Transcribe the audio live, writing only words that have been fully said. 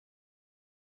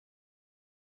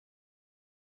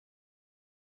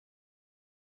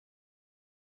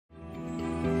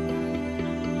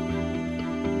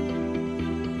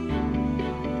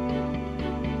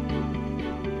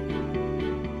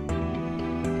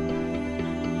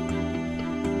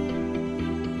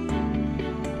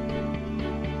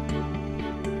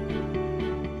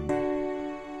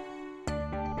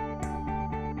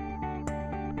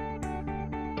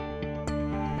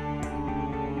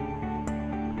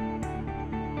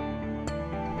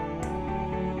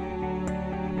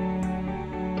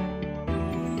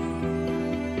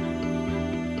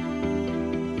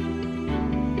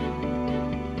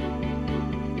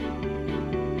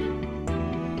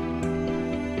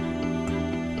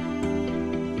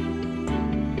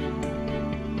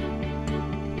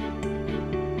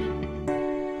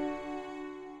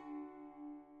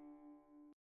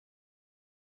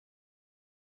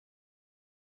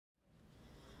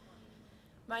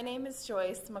My name is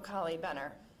Joyce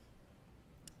McCauley-Benner.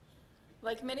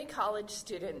 Like many college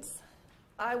students,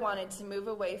 I wanted to move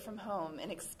away from home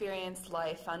and experience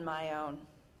life on my own.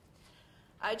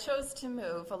 I chose to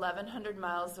move 1,100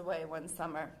 miles away one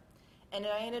summer, and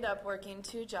I ended up working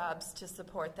 2 jobs to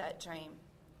support that dream.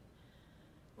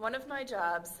 One of my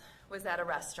jobs was at a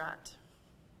restaurant.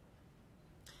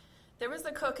 There was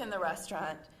a cook in the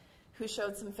restaurant who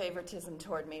showed some favoritism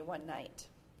toward me one night.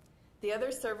 The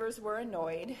other servers were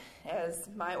annoyed as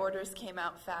my orders came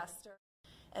out faster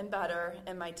and better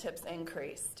and my tips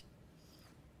increased.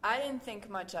 I didn't think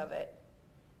much of it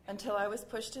until I was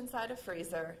pushed inside a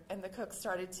freezer and the cook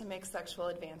started to make sexual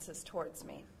advances towards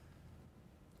me.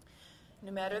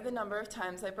 No matter the number of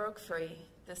times I broke free,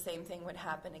 the same thing would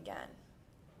happen again.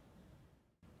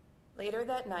 Later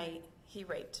that night, he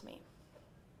raped me.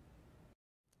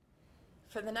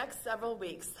 For the next several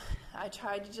weeks, I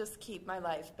tried to just keep my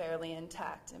life barely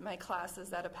intact and my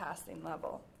classes at a passing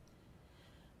level.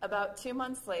 About 2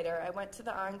 months later, I went to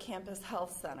the on-campus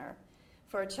health center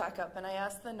for a checkup and I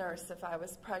asked the nurse if I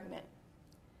was pregnant.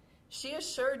 She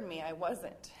assured me I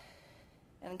wasn't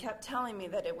and kept telling me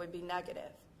that it would be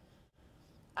negative.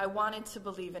 I wanted to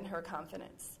believe in her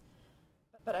confidence,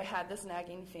 but I had this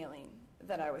nagging feeling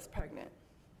that I was pregnant.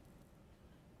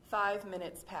 5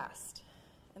 minutes passed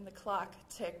and the clock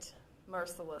ticked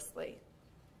mercilessly.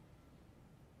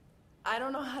 I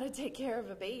don't know how to take care of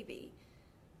a baby.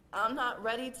 I'm not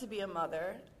ready to be a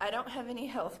mother. I don't have any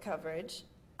health coverage.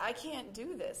 I can't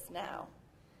do this now.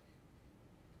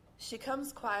 She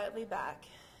comes quietly back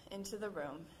into the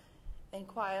room and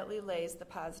quietly lays the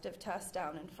positive test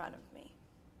down in front of me.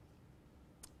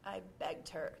 I begged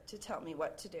her to tell me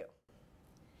what to do.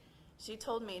 She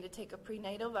told me to take a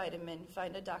prenatal vitamin,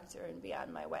 find a doctor, and be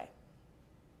on my way.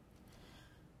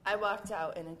 I walked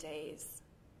out in a daze.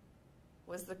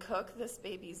 Was the cook this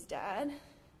baby's dad?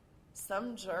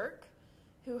 Some jerk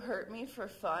who hurt me for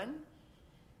fun?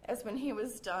 As when he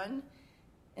was done,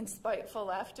 in spiteful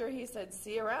laughter, he said,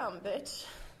 "See you around, bitch."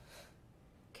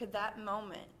 Could that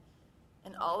moment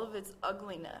and all of its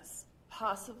ugliness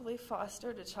possibly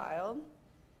fostered a child?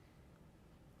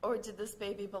 Or did this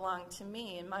baby belong to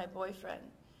me and my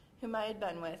boyfriend, whom I had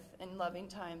been with in loving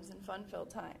times and fun-filled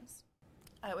times?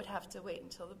 I would have to wait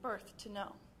until the birth to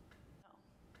know.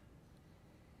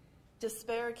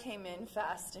 Despair came in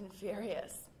fast and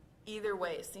furious. Either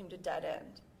way seemed a dead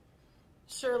end.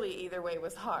 Surely either way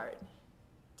was hard.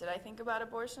 Did I think about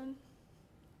abortion?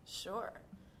 Sure.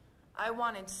 I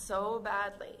wanted so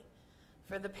badly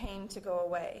for the pain to go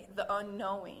away, the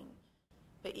unknowing.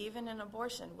 But even an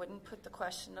abortion wouldn't put the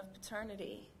question of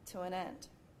paternity to an end.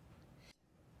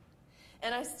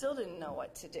 And I still didn't know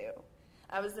what to do.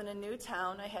 I was in a new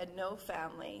town, I had no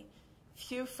family,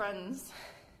 few friends,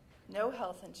 no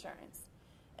health insurance,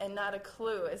 and not a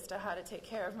clue as to how to take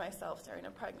care of myself during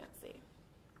a pregnancy.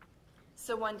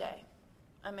 So one day,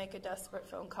 I make a desperate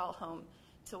phone call home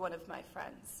to one of my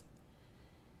friends.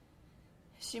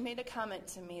 She made a comment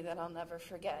to me that I'll never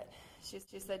forget. She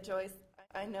said, "Joyce,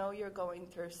 I know you're going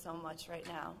through so much right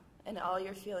now, and all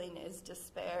you're feeling is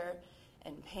despair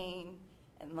and pain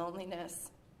and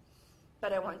loneliness.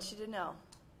 But I want you to know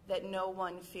that no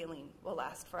one feeling will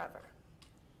last forever.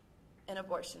 An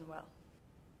abortion will."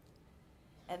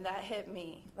 And that hit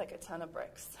me like a ton of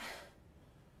bricks.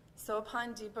 So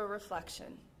upon deeper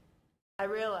reflection, I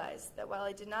realized that while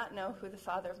I did not know who the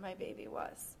father of my baby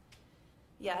was,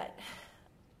 yet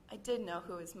I did know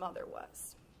who his mother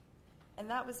was. And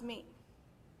that was me.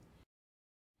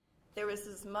 There was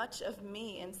as much of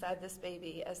me inside this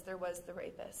baby as there was the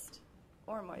rapist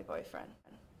or my boyfriend.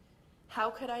 How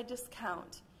could I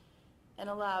discount and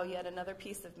allow yet another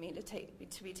piece of me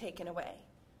to be taken away?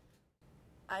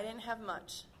 I didn't have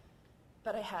much,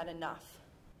 but I had enough.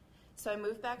 So I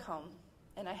moved back home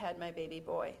and I had my baby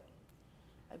boy.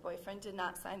 My boyfriend did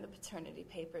not sign the paternity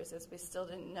papers as we still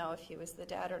didn't know if he was the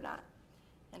dad or not,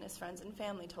 and his friends and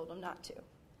family told him not to.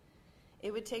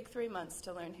 It would take 3 months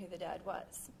to learn who the dad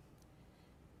was.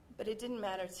 But it didn't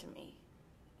matter to me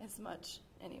as much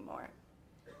anymore.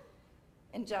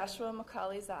 In Joshua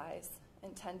McCauley's eyes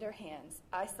and tender hands,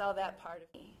 I saw that part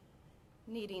of me,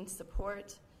 needing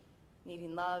support,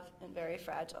 needing love, and very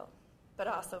fragile, but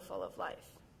also full of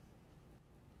life.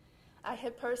 I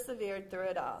had persevered through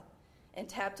it all and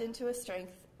tapped into a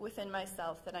strength within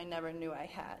myself that I never knew I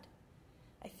had.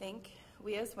 I think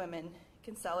we as women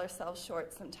can sell ourselves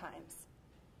short sometimes.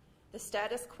 The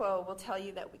status quo will tell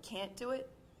you that we can't do it,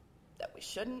 that we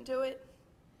shouldn't do it,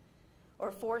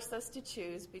 or force us to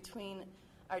choose between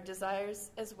our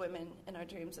desires as women and our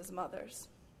dreams as mothers.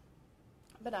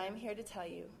 But I am here to tell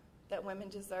you that women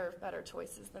deserve better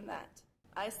choices than that.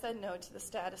 I said no to the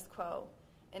status quo,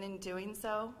 and in doing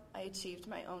so, I achieved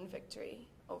my own victory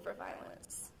over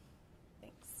violence.